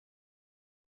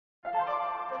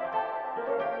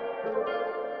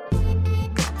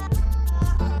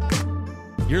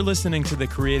You're listening to the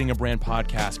Creating a Brand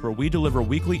podcast, where we deliver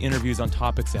weekly interviews on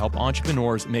topics to help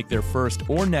entrepreneurs make their first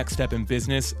or next step in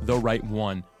business the right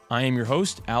one. I am your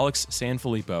host, Alex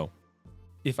Sanfilippo.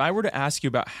 If I were to ask you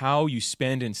about how you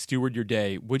spend and steward your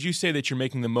day, would you say that you're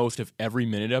making the most of every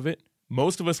minute of it?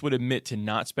 Most of us would admit to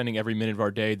not spending every minute of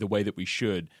our day the way that we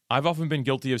should. I've often been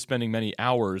guilty of spending many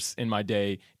hours in my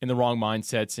day in the wrong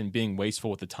mindsets and being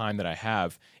wasteful with the time that I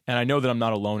have, and I know that I'm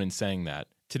not alone in saying that.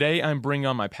 Today, I'm bringing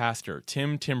on my pastor,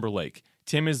 Tim Timberlake.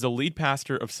 Tim is the lead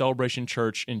pastor of Celebration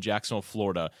Church in Jacksonville,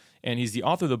 Florida, and he's the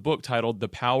author of the book titled The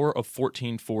Power of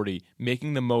 1440,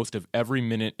 Making the Most of Every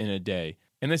Minute in a Day.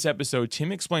 In this episode,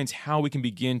 Tim explains how we can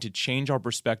begin to change our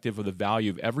perspective of the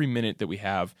value of every minute that we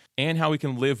have and how we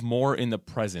can live more in the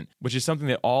present, which is something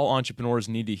that all entrepreneurs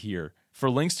need to hear. For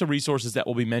links to resources that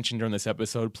will be mentioned during this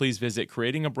episode, please visit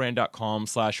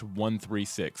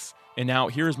creatingabrand.com/136. And now,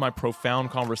 here is my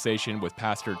profound conversation with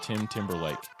Pastor Tim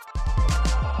Timberlake.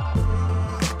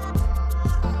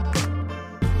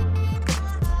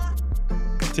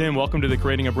 Tim, welcome to the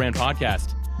Creating a Brand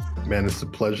podcast. Man, it's a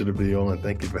pleasure to be on.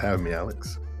 Thank you for having me,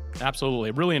 Alex.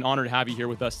 Absolutely. Really an honor to have you here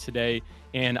with us today.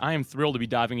 And I am thrilled to be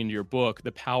diving into your book,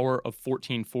 The Power of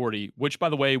 1440, which, by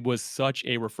the way, was such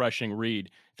a refreshing read.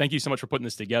 Thank you so much for putting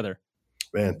this together.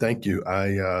 Man, thank you.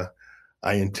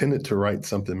 I intended to write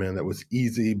something, man, that was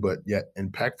easy, but yet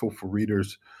impactful for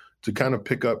readers to kind of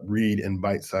pick up, read, and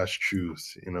bite-sized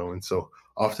chews, And so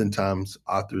oftentimes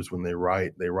authors, when they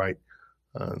write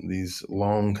these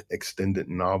long, extended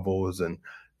novels. And,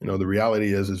 the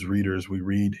reality is, as readers, we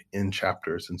read in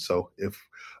chapters. And so if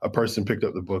a person picked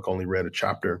up the book, only read a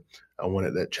chapter, I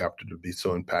wanted that chapter to be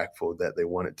so impactful that they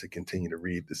wanted to continue to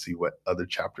read to see what other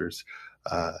chapters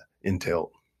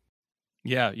entailed.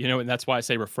 Yeah, and that's why I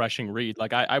say refreshing read.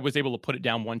 Like I was able to put it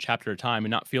down one chapter at a time and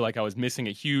not feel like I was missing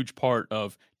a huge part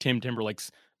of Tim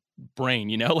Timberlake's brain,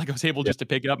 like I was able just to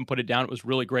pick it up and put it down. It was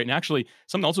really great. And actually,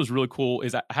 something else was really cool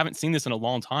is I haven't seen this in a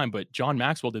long time, but John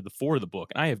Maxwell did the foreword of the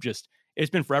book. And it's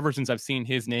been forever since I've seen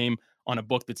his name on a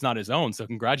book that's not his own. So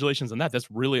congratulations on that. That's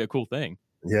really a cool thing.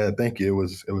 Yeah, thank you.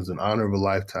 It was an honor of a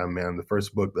lifetime, man. The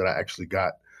first book that I actually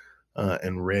got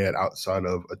and read outside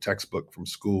of a textbook from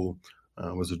school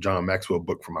was a John Maxwell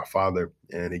book from my father,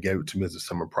 and he gave it to me as a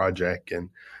summer project. And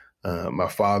my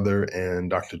father and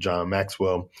Dr. John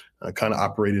Maxwell kind of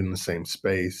operated in the same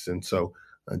space. And so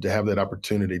to have that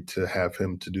opportunity to have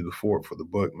him to do the foreword for the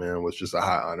book, man, was just a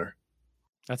high honor.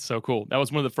 That's so cool. That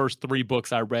was one of the first 3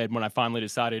 books I read when I finally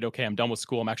decided, okay, I'm done with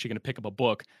school. I'm actually going to pick up a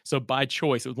book. So by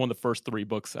choice, it was one of the first 3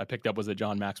 books I picked up was a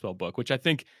John Maxwell book, which I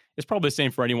think is probably the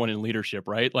same for anyone in leadership,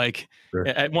 right? Like Sure.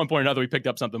 At one point or another, we picked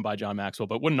up something by John Maxwell,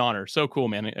 but what an honor. So cool,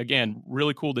 man. Again,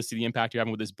 really cool to see the impact you're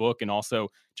having with this book and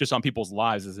also just on people's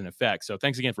lives as an effect. So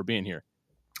thanks again for being here.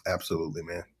 Absolutely,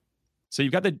 man. So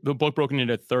you've got the book broken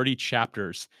into 30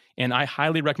 chapters, and I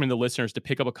highly recommend the listeners to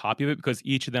pick up a copy of it because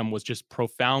each of them was just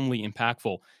profoundly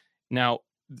impactful. Now,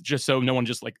 just so no one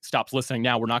just stops listening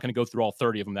now, we're not going to go through all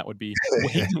 30 of them. That would be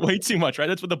way too much, right?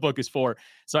 That's what the book is for.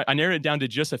 So I narrowed it down to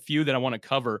just a few that I want to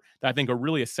cover that I think are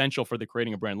really essential for the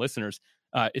Creating a Brand listeners.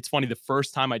 It's funny, the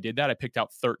first time I did that, I picked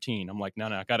out 13. I'm like, no,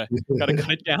 I gotta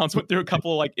cut it down. So went through a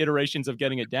couple iterations of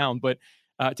getting it down, but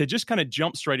to just kind of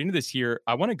jump straight into this here,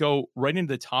 I want to go right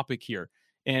into the topic here.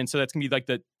 And so that's going to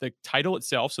be the title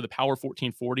itself. So The Power of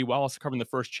 1440, while also covering the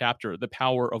first chapter, The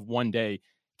Power of One Day.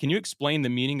 Can you explain the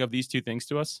meaning of these two things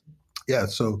to us? Yeah.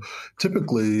 So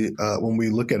typically when we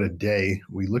look at a day,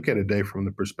 we look at a day from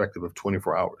the perspective of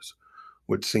 24 hours,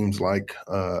 which seems like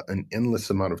an endless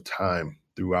amount of time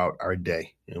throughout our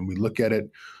day. And we look at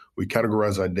it, we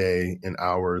categorize our day in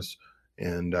hours,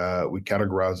 and we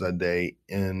categorize our day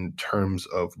in terms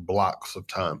of blocks of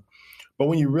time. But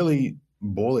when you really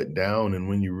boil it down and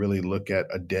when you really look at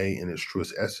a day in its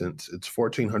truest essence, it's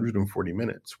 1,440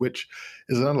 minutes, which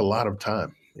is not a lot of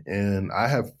time. And I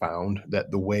have found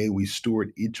that the way we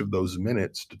steward each of those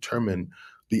minutes determine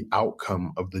the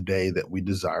outcome of the day that we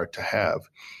desire to have.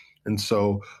 And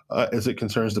so as it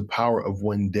concerns the power of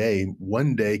one day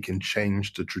can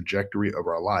change the trajectory of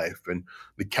our life. And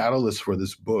the catalyst for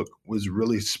this book was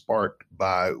really sparked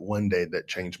by one day that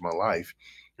changed my life.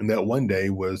 And that one day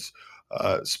was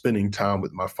spending time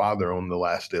with my father on the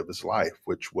last day of his life,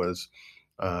 which was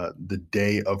the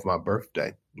day of my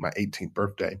birthday, my 18th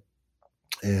birthday.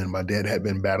 And my dad had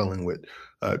been battling with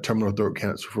terminal throat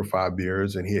cancer for 5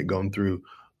 years, and he had gone through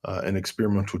an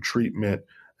experimental treatment,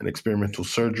 an experimental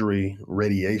surgery,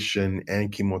 radiation,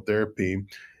 and chemotherapy,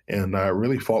 and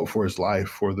really fought for his life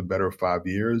for the better of 5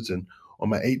 years. And on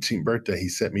my 18th birthday, he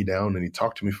sat me down and he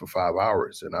talked to me for 5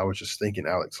 hours. And I was just thinking,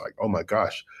 Alex, like, oh my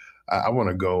gosh, I want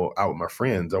to go out with my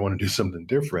friends. I want to do something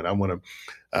different. I want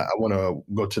to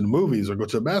go to the movies or go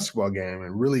to a basketball game,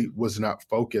 and really was not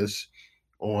focused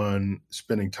on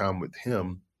spending time with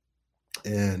him.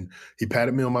 And he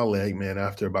patted me on my leg, man,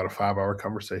 after about a 5 hour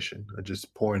conversation,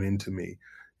 just pouring into me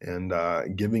and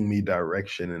giving me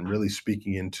direction and really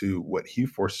speaking into what he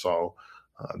foresaw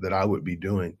that I would be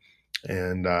doing.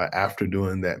 And after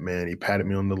doing that, man, he patted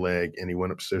me on the leg and he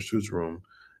went upstairs to his room.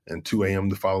 And 2 a.m.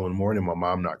 the following morning, my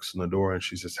mom knocks on the door and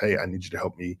she says, "Hey, I need you to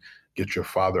help me get your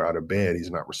father out of bed. He's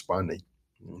not responding."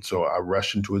 And so I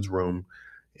rush into his room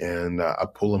and I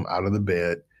pull him out of the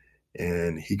bed,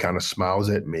 and he kind of smiles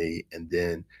at me, and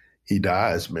then he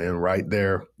dies, man, right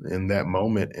there in that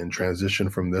moment, and transition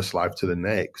from this life to the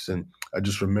next. And I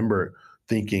just remember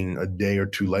thinking a day or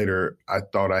two later, I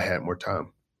thought I had more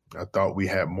time. I thought we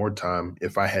had more time.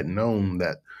 If I had known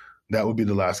that that would be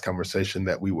the last conversation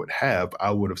that we would have,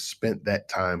 I would have spent that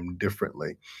time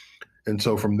differently. And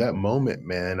so from that moment,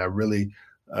 man, I really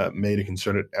made a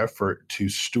concerted effort to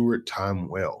steward time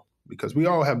well, because we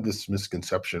all have this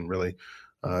misconception, really,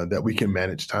 that we can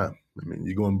manage time. I mean,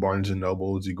 you go in Barnes and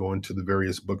Nobles, you go into the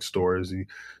various bookstores, you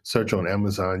search on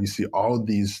Amazon, you see all of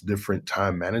these different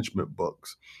time management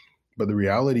books. But the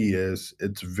reality is,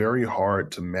 it's very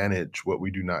hard to manage what we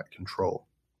do not control.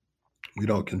 We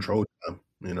don't control time.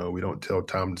 We don't tell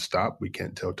time to stop. We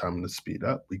can't tell time to speed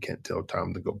up. We can't tell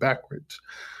time to go backwards.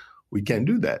 We can't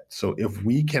do that. So if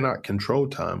we cannot control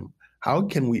time, how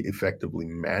can we effectively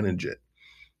manage it?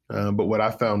 But what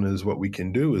I found is what we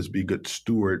can do is be good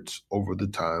stewards over the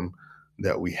time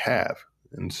that we have.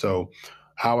 And so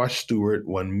how I steward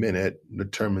 1 minute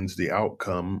determines the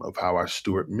outcome of how I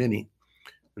steward many.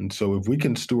 And so if we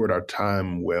can steward our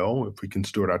time well, if we can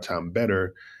steward our time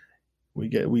better, we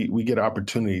get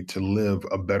opportunity to live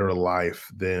a better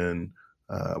life than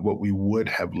what we would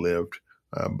have lived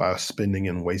by spending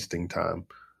and wasting time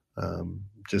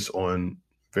just on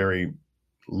very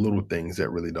little things that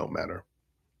really don't matter.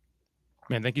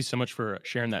 Man, thank you so much for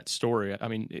sharing that story. I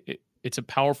mean, it's a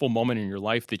powerful moment in your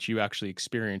life that you actually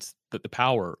experienced the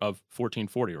power of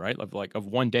 1440, right? Of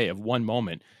one day, of one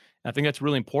moment. And I think that's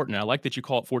really important. And I like that you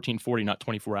call it 1440, not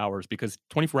 24 hours, because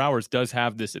 24 hours does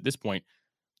have this, at this point,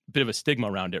 bit of a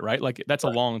stigma around it, right? Like that's a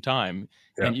long time.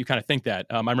 Yeah. And you kind of think that.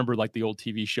 I remember like the old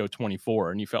TV show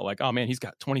 24, and you felt like, oh man, he's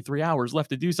got 23 hours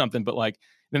left to do something. But like,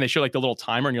 then they show like the little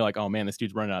timer and you're like, oh man, this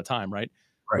dude's running out of time, right?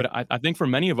 Right. But I think for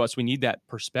many of us, we need that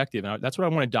perspective. And that's what I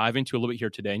want to dive into a little bit here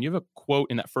today. And you have a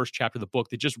quote in that first chapter of the book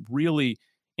that just really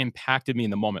impacted me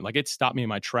in the moment. Like it stopped me in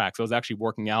my tracks. I was actually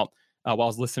working out while I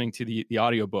was listening to the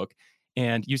audiobook.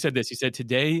 And you said this, you said,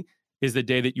 "Today is the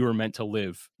day that you were meant to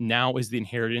live. Now is the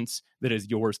inheritance that is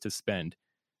yours to spend."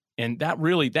 And that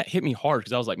hit me hard,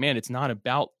 because I was like, man, it's not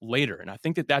about later. And I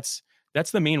think that's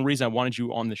the main reason I wanted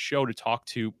you on the show, to talk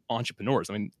to entrepreneurs.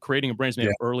 I mean, creating a brand is made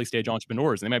of early stage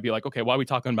entrepreneurs. And they might be like, okay, why are we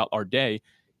talking about our day?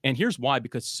 And here's why: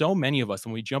 because so many of us,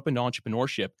 when we jump into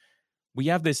entrepreneurship, we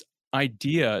have this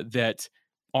idea that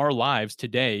our lives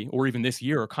today or even this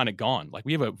year are kind of gone. Like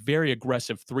we have a very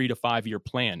aggressive 3 to 5 year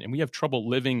plan, and we have trouble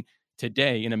living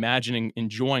today and imagining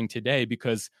enjoying today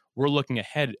because we're looking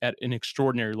ahead at an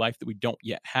extraordinary life that we don't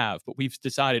yet have. But we've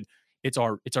decided it's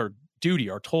our duty,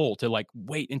 our toll, to like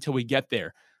wait until we get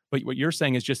there. But what you're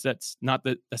saying is just that's not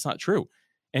true.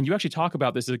 And you actually talk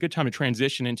about this as a good time to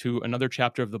transition into another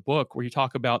chapter of the book where you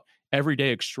talk about everyday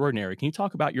extraordinary. Can you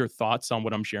talk about your thoughts on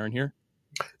what I'm sharing here?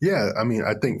 Yeah, I mean,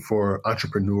 I think for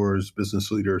entrepreneurs,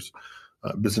 business leaders,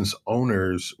 business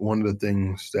owners, one of the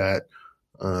things that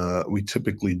we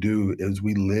typically do is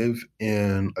we live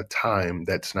in a time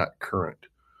that's not current.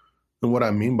 And what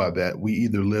I mean by that, we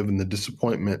either live in the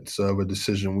disappointments of a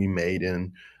decision we made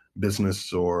in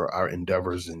business or our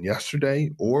endeavors in yesterday,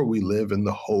 or we live in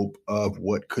the hope of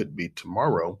what could be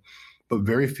tomorrow. But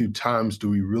very few times do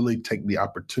we really take the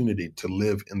opportunity to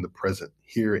live in the present,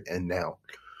 here and now.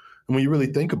 And when you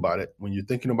really think about it, when you're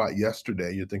thinking about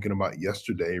yesterday, you're thinking about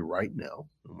yesterday right now.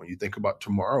 And when you think about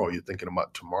tomorrow, you're thinking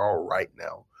about tomorrow right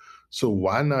now. So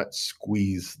why not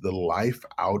squeeze the life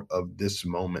out of this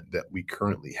moment that we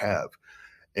currently have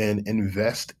and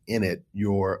invest in it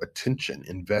your attention,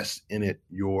 invest in it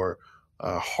your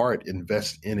heart,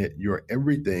 invest in it your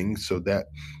everything, so that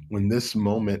when this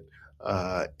moment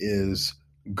is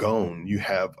gone, you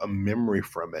have a memory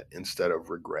from it instead of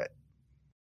regret.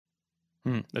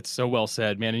 That's so well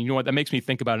said, man. And you know what? That makes me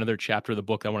think about another chapter of the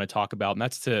book that I want to talk about. And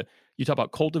that's you talk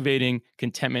about cultivating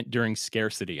contentment during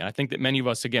scarcity. And I think that many of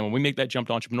us, again, when we make that jump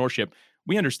to entrepreneurship,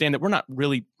 we understand that we're not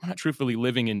truthfully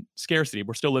living in scarcity.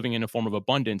 We're still living in a form of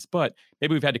abundance, but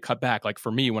maybe we've had to cut back. Like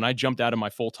for me, when I jumped out of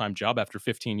my full-time job after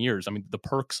 15 years, I mean, the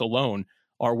perks alone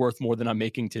are worth more than I'm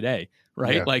making today,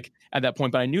 right? Yeah. Like at that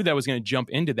point, but I knew that I was going to jump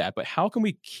into that. But how can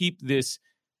we keep this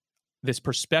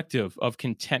perspective of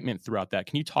contentment throughout that?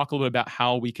 Can you talk a little bit about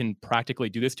how we can practically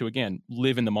do this to, again,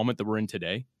 live in the moment that we're in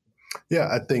today? Yeah,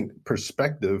 I think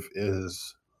perspective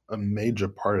is a major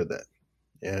part of that.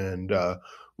 And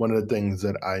one of the things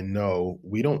that I know,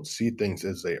 we don't see things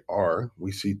as they are,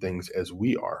 we see things as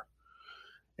we are.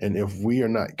 And if we are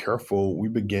not careful, we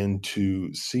begin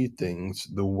to see things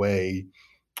the way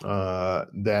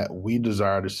that we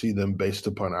desire to see them based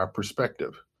upon our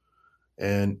perspective.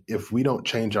 And if we don't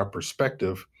change our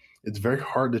perspective, it's very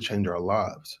hard to change our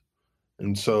lives.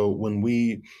 And so when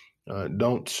we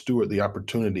don't steward the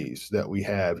opportunities that we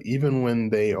have, even when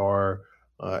they are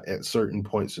at certain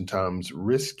points in times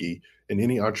risky, and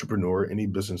any entrepreneur, any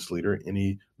business leader,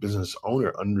 any business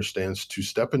owner understands to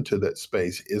step into that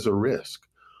space is a risk.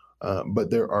 But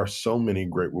there are so many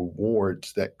great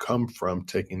rewards that come from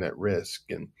taking that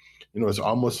risk. And, it's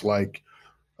almost like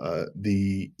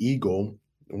the eagle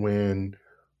when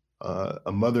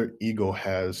a mother eagle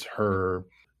has her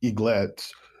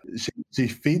eaglets, she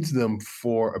feeds them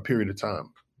for a period of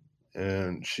time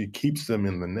and she keeps them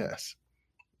in the nest.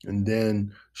 And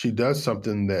then she does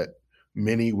something that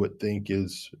many would think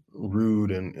is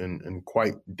rude and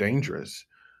quite dangerous.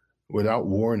 Without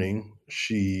warning,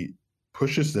 she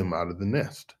pushes them out of the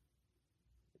nest.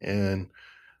 And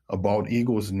a bald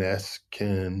eagle's nest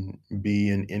can be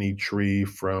in any tree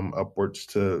from upwards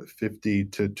to 50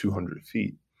 to 200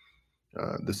 feet.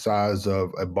 The size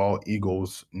of a bald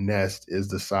eagle's nest is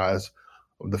the size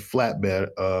of the flatbed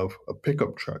of a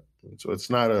pickup truck. So it's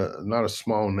not a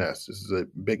small nest. This is a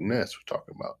big nest we're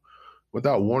talking about.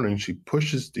 Without warning, she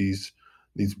pushes these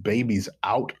babies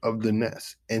out of the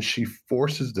nest and she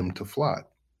forces them to fly.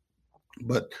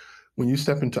 But when you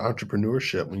step into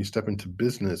entrepreneurship, when you step into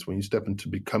business, when you step into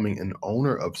becoming an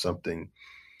owner of something,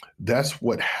 that's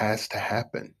what has to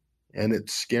happen. And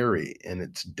it's scary and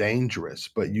it's dangerous,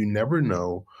 but you never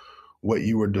know what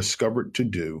you were discovered to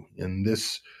do, in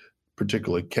this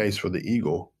particular case for the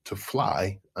eagle, to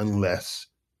fly, unless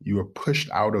you are pushed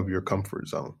out of your comfort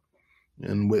zone.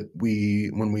 And when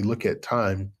we look at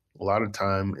time, a lot of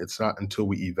time, it's not until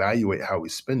we evaluate how we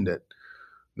spend it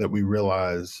that we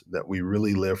realize that we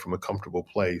really live from a comfortable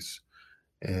place.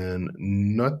 And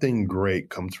nothing great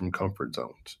comes from comfort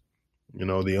zones.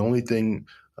 The only thing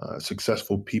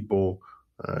successful people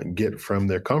get from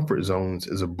their comfort zones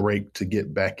is a break to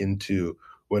get back into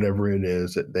whatever it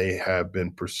is that they have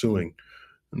been pursuing.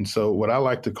 And so what I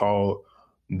like to call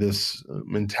this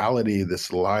mentality,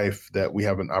 this life that we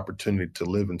have an opportunity to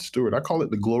live and steward, I call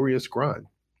it the glorious grind.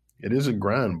 It is a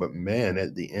grind, but man,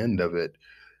 at the end of it,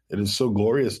 it is so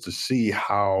glorious to see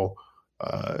how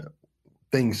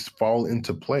things fall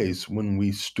into place when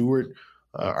we steward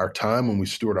our time, when we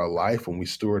steward our life, when we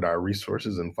steward our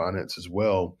resources and finances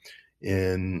well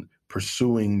in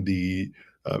pursuing the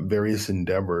various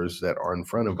endeavors that are in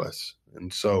front of us.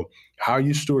 And so how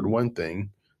you steward one thing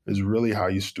is really how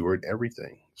you steward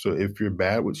everything. So if you're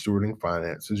bad with stewarding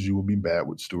finances, you will be bad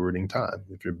with stewarding time.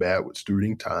 If you're bad with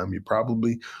stewarding time, you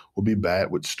probably will be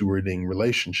bad with stewarding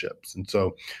relationships. And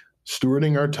so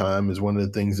stewarding our time is one of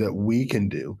the things that we can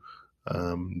do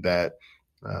that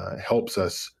helps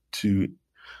us to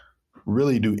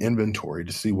really do inventory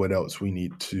to see what else we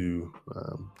need to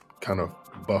kind of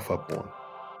buff up on.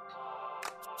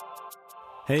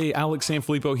 Hey, Alex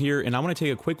Sanfilippo here, and I want to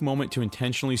take a quick moment to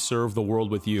intentionally serve the world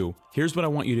with you. Here's what I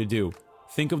want you to do.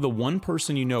 Think of the one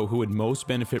person you know who would most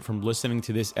benefit from listening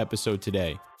to this episode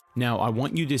today. Now, I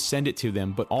want you to send it to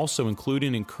them, but also include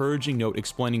an encouraging note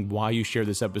explaining why you share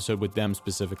this episode with them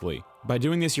specifically. By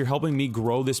doing this, you're helping me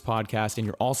grow this podcast, and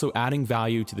you're also adding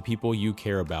value to the people you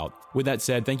care about. With that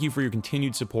said, thank you for your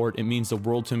continued support. It means the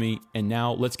world to me. And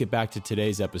now let's get back to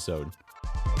today's episode.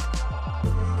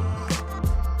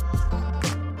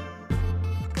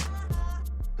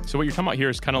 So what you're talking about here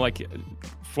is kind of like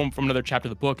from another chapter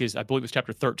of the book is, I believe it's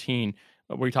chapter 13,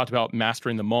 where you talked about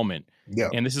mastering the moment. Yeah.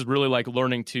 And this is really like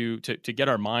learning to get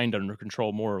our mind under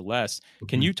control, more or less. Mm-hmm.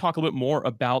 Can you talk a little bit more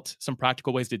about some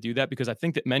practical ways to do that? Because I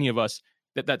think that many of us,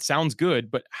 that sounds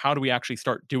good, but how do we actually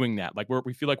start doing that? Like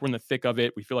we feel like we're in the thick of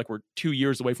it. We feel like we're 2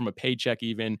 years away from a paycheck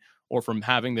even, or from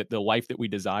having the life that we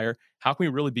desire. How can we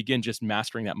really begin just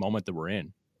mastering that moment that we're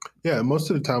in? Yeah,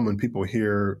 most of the time when people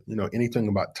hear, anything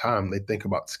about time, they think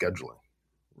about scheduling,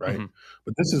 right? Mm-hmm.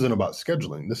 But this isn't about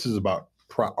scheduling. This is about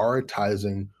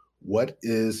prioritizing what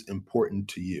is important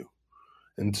to you.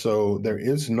 And so there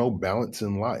is no balance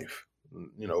in life.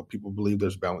 People believe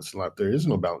there's balance in life. There is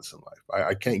no balance in life.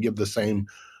 I can't give the same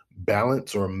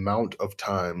balance or amount of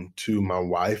time to my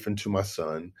wife and to my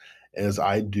son as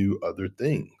I do other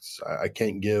things. I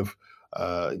can't give,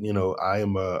 I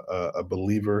am a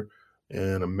believer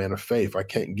and a man of faith. I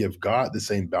can't give God the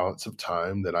same balance of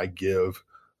time that I give,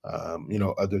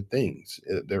 other things.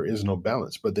 There is no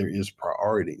balance, but there is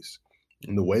priorities.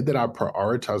 And the way that I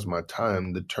prioritize my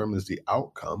time determines the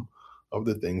outcome of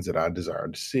the things that I desire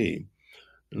to see.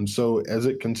 And so, as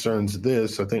it concerns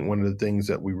this, I think one of the things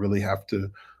that we really have to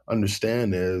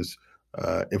understand is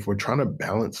if we're trying to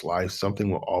balance life, something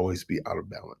will always be out of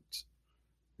balance,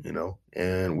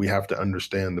 and we have to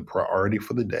understand the priority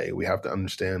for the day. We have to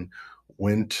understand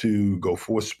when to go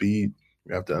full speed.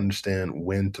 We have to understand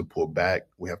when to pull back.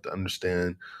 We have to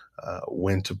understand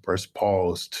when to press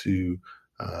pause to,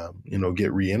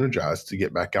 get re-energized, to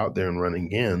get back out there and run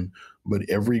again. But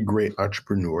every great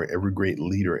entrepreneur, every great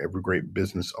leader, every great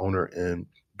business owner and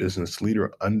business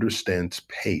leader understands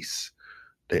pace.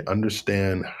 They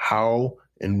understand how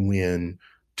and when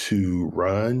to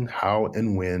run, how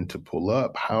and when to pull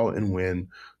up, how and when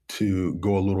to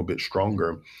go a little bit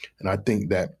stronger. And I think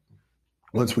that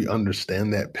once we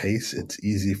understand that pace, it's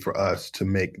easy for us to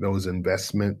make those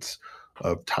investments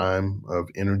of time, of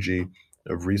energy,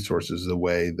 of resources the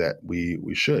way that we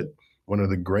should. One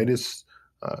of the greatest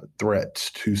threats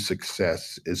to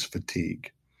success is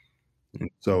fatigue. And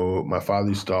so my father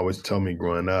used to always tell me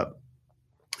growing up,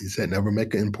 he said, never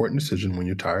make an important decision when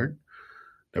you're tired.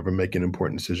 Never make an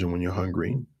important decision when you're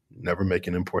hungry. Never make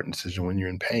an important decision when you're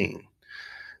in pain.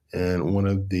 And one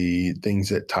of the things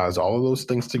that ties all of those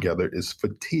things together is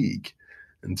fatigue.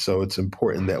 And so it's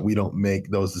important that we don't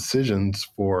make those decisions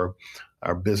for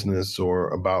our business or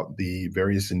about the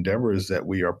various endeavors that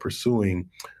we are pursuing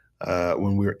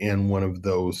when we're in one of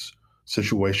those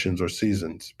situations or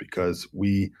seasons, because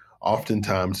we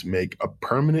oftentimes make a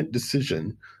permanent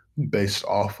decision based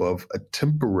off of a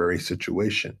temporary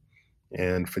situation.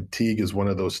 And fatigue is one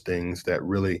of those things that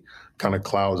really kind of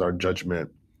clouds our judgment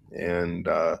and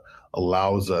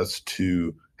allows us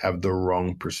to have the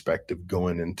wrong perspective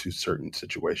going into certain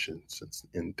situations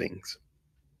and things.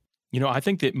 I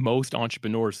think that most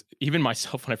entrepreneurs, even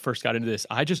myself, when I first got into this,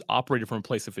 I just operated from a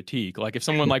place of fatigue. Like if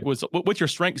someone was, what's your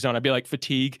strength zone? I'd be like,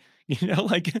 fatigue,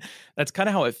 that's kind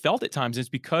of how it felt at times. It's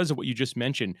because of what you just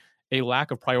mentioned, a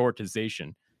lack of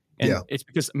prioritization. And it's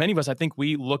because many of us, I think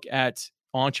we look at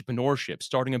entrepreneurship,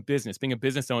 starting a business, being a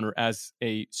business owner as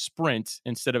a sprint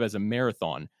instead of as a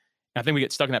marathon. And I think we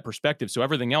get stuck in that perspective. So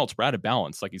everything else, we're out of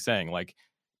balance, like you're saying,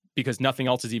 because nothing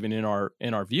else is even in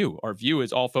our view. Our view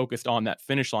is all focused on that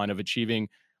finish line of achieving,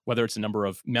 whether it's the number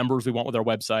of members we want with our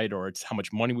website, or it's how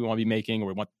much money we want to be making, or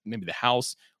we want maybe the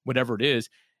house, whatever it is.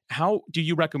 How do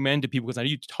you recommend to people, because I know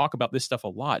you talk about this stuff a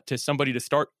lot, to somebody to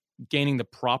start gaining the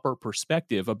proper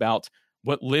perspective about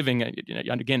what living,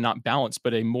 again, not balanced,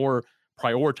 but a more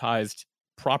prioritized,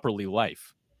 properly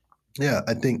life? Yeah,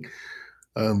 I think,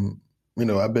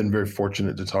 I've been very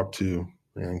fortunate to talk to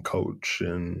and coach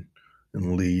and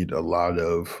lead a lot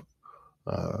of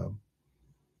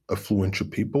influential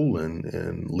people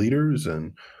and leaders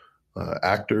and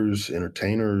actors,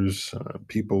 entertainers,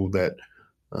 people that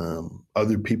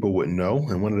other people would know.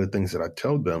 And one of the things that I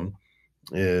tell them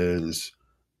is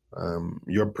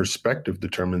your perspective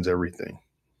determines everything,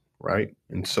 right?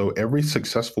 And so every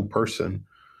successful person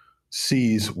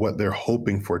sees what they're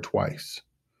hoping for twice.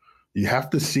 You have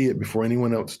to see it before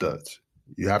anyone else does.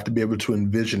 You have to be able to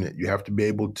envision it. You have to be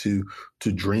able to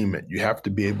dream it. You have to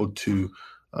be able to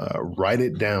write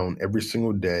it down every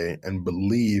single day and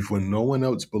believe when no one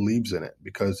else believes in it.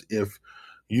 Because if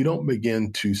you don't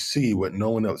begin to see what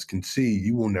no one else can see,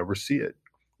 you will never see it.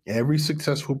 Every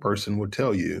successful person will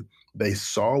tell you they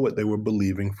saw what they were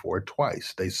believing for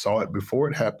twice. They saw it before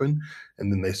it happened,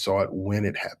 and then they saw it when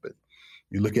it happened.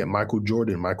 You look at Michael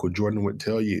Jordan. Michael Jordan would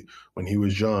tell you when he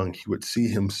was young, he would see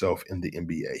himself in the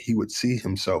NBA. He would see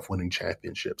himself winning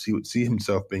championships. He would see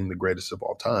himself being the greatest of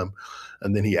all time.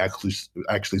 And then he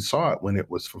actually saw it when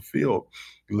it was fulfilled.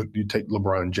 You take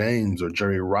LeBron James or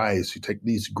Jerry Rice, you take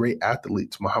these great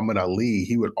athletes, Muhammad Ali,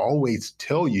 he would always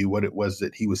tell you what it was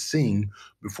that he was seeing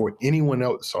before anyone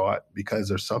else saw it, because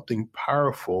there's something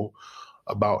powerful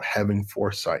about having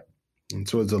foresight. And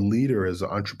so as a leader, as an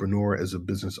entrepreneur, as a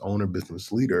business owner,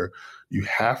 business leader, you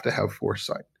have to have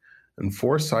foresight. And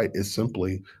foresight is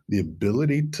simply the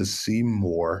ability to see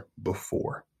more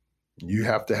before. You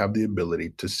have to have the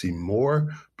ability to see more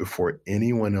before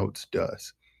anyone else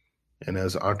does. And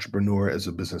as an entrepreneur, as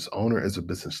a business owner, as a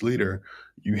business leader,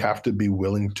 you have to be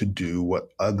willing to do what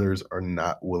others are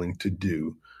not willing to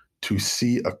do to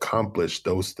see accomplished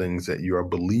those things that you are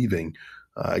believing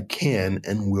can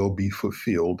and will be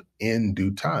fulfilled in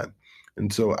due time.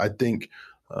 And so I think,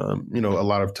 a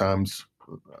lot of times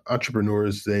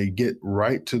entrepreneurs, they get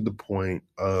right to the point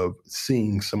of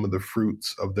seeing some of the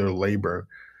fruits of their labor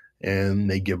and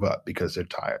they give up because they're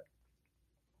tired.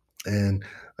 And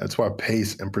that's why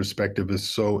pace and perspective is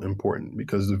so important,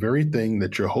 because the very thing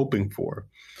that you're hoping for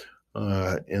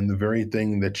and the very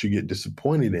thing that you get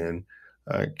disappointed in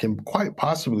can quite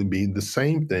possibly be the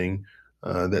same thing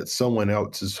that someone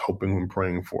else is hoping and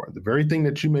praying for. The very thing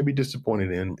that you may be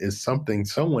disappointed in is something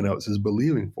someone else is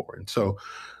believing for. And so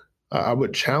I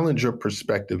would challenge your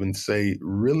perspective and say,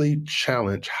 really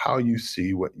challenge how you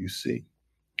see what you see.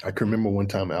 I can remember one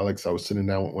time, Alex, I was sitting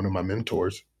down with one of my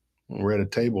mentors. We're at a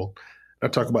table. I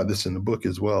talk about this in the book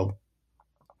as well.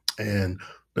 And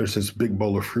there's this big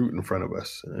bowl of fruit in front of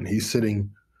us. And he's sitting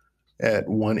at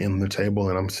one end of the table,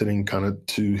 and I'm sitting kind of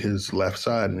to his left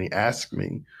side. And he asked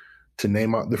me to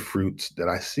name out the fruits that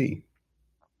I see.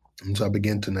 And so I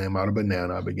began to name out a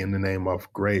banana. I began to name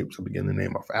off grapes. I began to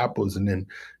name off apples. And then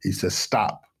he said,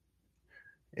 stop.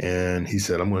 And he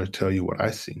said, I'm going to tell you what I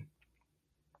see.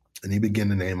 And he began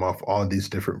to name off all these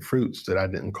different fruits that I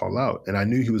didn't call out. And I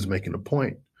knew he was making a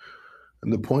point.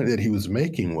 And the point that he was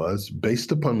making was,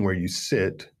 based upon where you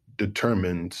sit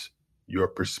determines your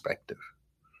perspective.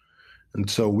 And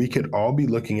so we could all be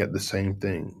looking at the same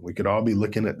thing. We could all be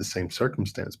looking at the same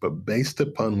circumstance, but based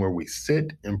upon where we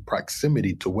sit in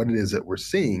proximity to what it is that we're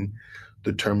seeing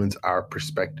determines our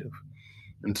perspective.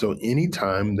 And so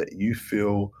anytime that you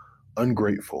feel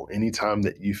ungrateful, anytime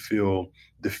that you feel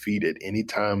defeated,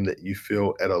 anytime that you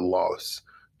feel at a loss,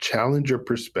 challenge your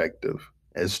perspective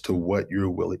as to what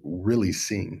you're really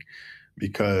seeing,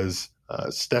 because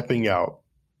stepping out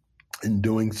and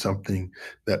doing something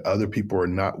that other people are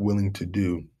not willing to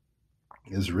do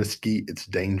is risky, it's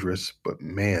dangerous, but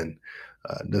man,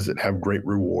 does it have great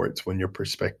rewards when your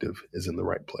perspective is in the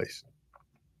right place.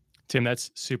 Tim,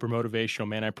 that's super motivational,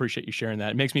 man. I appreciate you sharing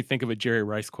that. It makes me think of a Jerry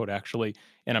Rice quote, actually,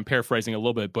 and I'm paraphrasing a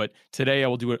little bit, but today I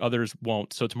will do what others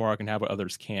won't, so tomorrow I can have what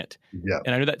others can't. Yeah.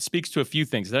 And I know that speaks to a few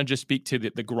things. It doesn't just speak to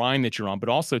the grind that you're on, but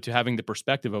also to having the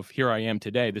perspective of, here I am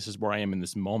today, this is where I am in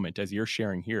this moment, as you're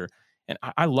sharing here. And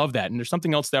I love that. And there's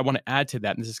something else that I want to add to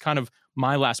that, and this is kind of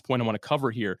my last point I want to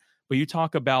cover here, but you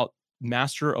talk about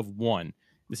master of one.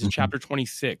 This is chapter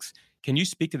 26. Can you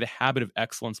speak to the habit of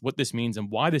excellence, what this means,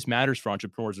 and why this matters for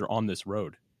entrepreneurs that are on this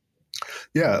road?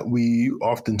 Yeah, we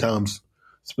oftentimes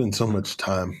spend so much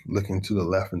time looking to the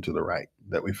left and to the right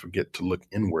that we forget to look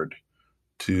inward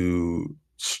to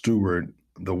steward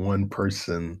the one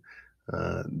person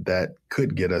that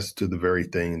could get us to the very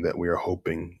thing that we are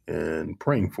hoping and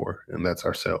praying for, and that's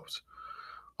ourselves.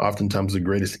 Oftentimes, the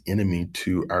greatest enemy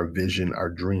to our vision, our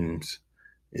dreams,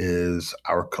 is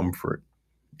our comfort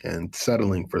and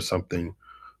settling for something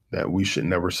that we should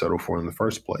never settle for in the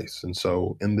first place. And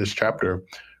so in this chapter,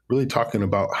 really talking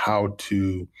about how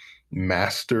to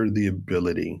master the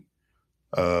ability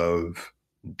of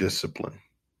discipline,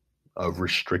 of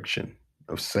restriction,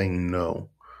 of saying no.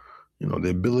 You know,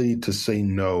 the ability to say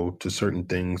no to certain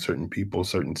things, certain people,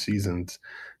 certain seasons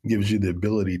gives you the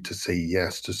ability to say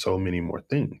yes to so many more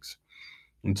things.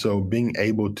 And so being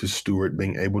able to steward,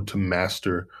 being able to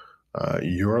master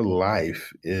your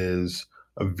life is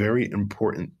a very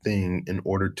important thing in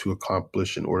order to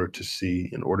accomplish, in order to see,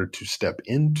 in order to step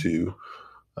into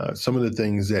some of the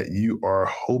things that you are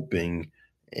hoping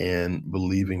and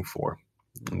believing for.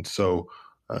 And so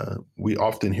we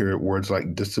often hear words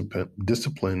like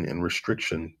discipline and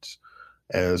restrictions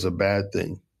as a bad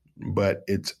thing, but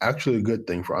it's actually a good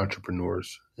thing for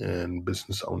entrepreneurs and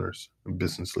business owners and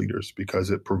business leaders,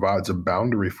 because it provides a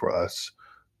boundary for us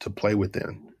to play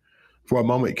within. For a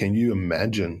moment, can you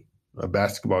imagine a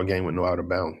basketball game with no out of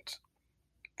bounds?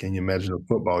 Can you imagine a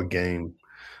football game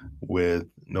with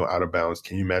no out of bounds?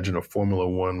 Can you imagine a Formula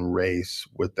One race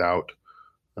without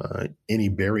any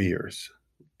barriers?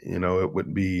 You know, it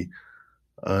would be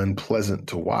unpleasant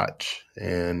to watch,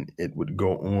 and it would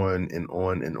go on and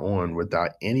on and on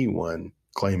without anyone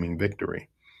claiming victory.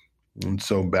 And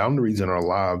so boundaries in our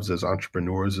lives as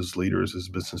entrepreneurs, as leaders, as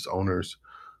business owners,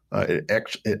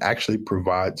 it actually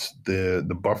provides the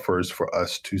buffers for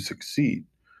us to succeed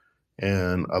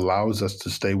and allows us to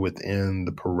stay within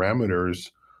the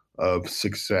parameters of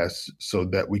success so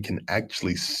that we can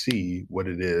actually see what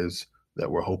it is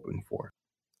that we're hoping for.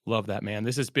 Love that, man.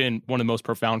 This has been one of the most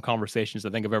profound conversations I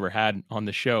think I've ever had on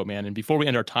the show, man. And before we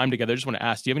end our time together, I just want to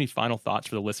ask, do you have any final thoughts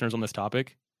for the listeners on this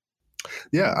topic?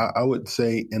 Yeah, I would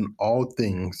say in all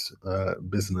things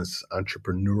business,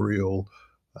 entrepreneurial,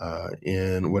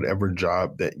 in whatever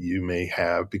job that you may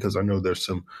have, because I know there's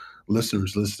some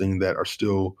listeners listening that are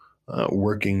still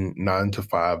working 9 to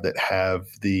 5 that have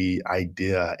the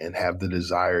idea and have the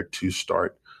desire to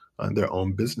start their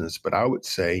own business. But I would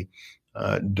say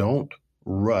Don't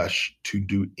rush to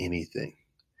do anything.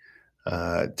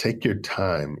 Take your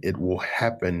time. It will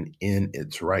happen in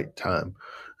its right time.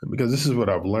 Because this is what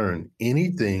I've learned.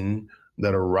 Anything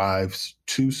that arrives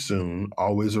too soon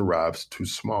always arrives too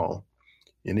small.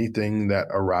 Anything that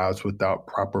arrives without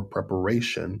proper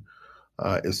preparation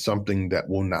is something that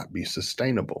will not be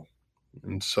sustainable.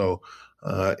 And so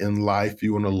in life,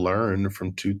 you want to learn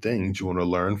from two things. You want to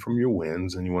learn from your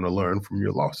wins and you want to learn from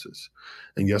your losses.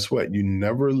 And guess what? You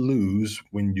never lose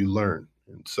when you learn.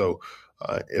 And so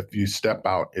if you step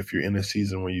out, if you're in a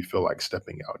season where you feel like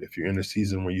stepping out, if you're in a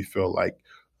season where you feel like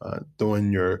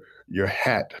throwing your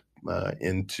hat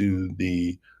into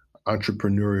the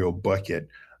entrepreneurial bucket,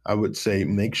 I would say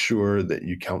make sure that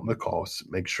you count the costs,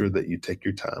 make sure that you take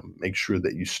your time, make sure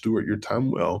that you steward your time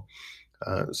well,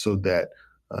 so that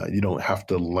you don't have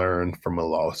to learn from a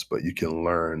loss, but you can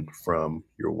learn from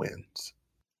your wins.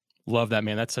 Love that,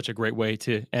 man. That's such a great way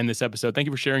to end this episode. Thank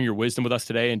you for sharing your wisdom with us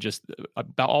today and just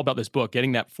all about this book,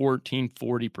 getting that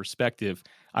 1440 perspective.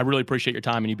 I really appreciate your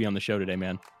time and you being on the show today,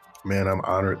 man. Man, I'm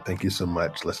honored. Thank you so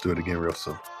much. Let's do it again real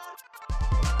soon.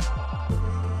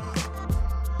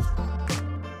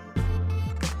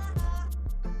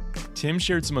 Tim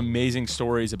shared some amazing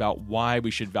stories about why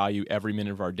we should value every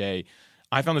minute of our day.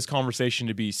 I found this conversation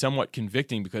to be somewhat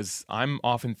convicting because I'm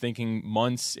often thinking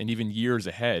months and even years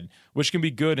ahead, which can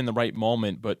be good in the right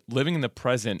moment, but living in the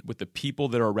present with the people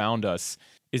that are around us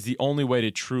is the only way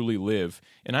to truly live.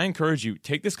 And I encourage you,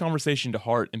 take this conversation to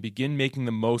heart and begin making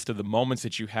the most of the moments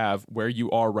that you have where you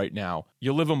are right now.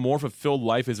 You'll live a more fulfilled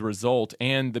life as a result,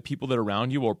 and the people that are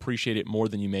around you will appreciate it more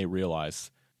than you may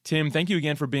realize. Tim, thank you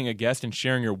again for being a guest and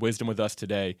sharing your wisdom with us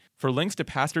today. For links to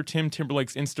Pastor Tim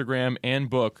Timberlake's Instagram and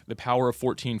book, The Power of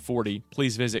 1440,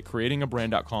 please visit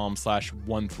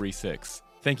creatingabrand.com/136.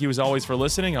 Thank you as always for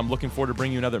listening. I'm looking forward to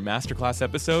bringing you another masterclass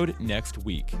episode next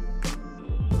week.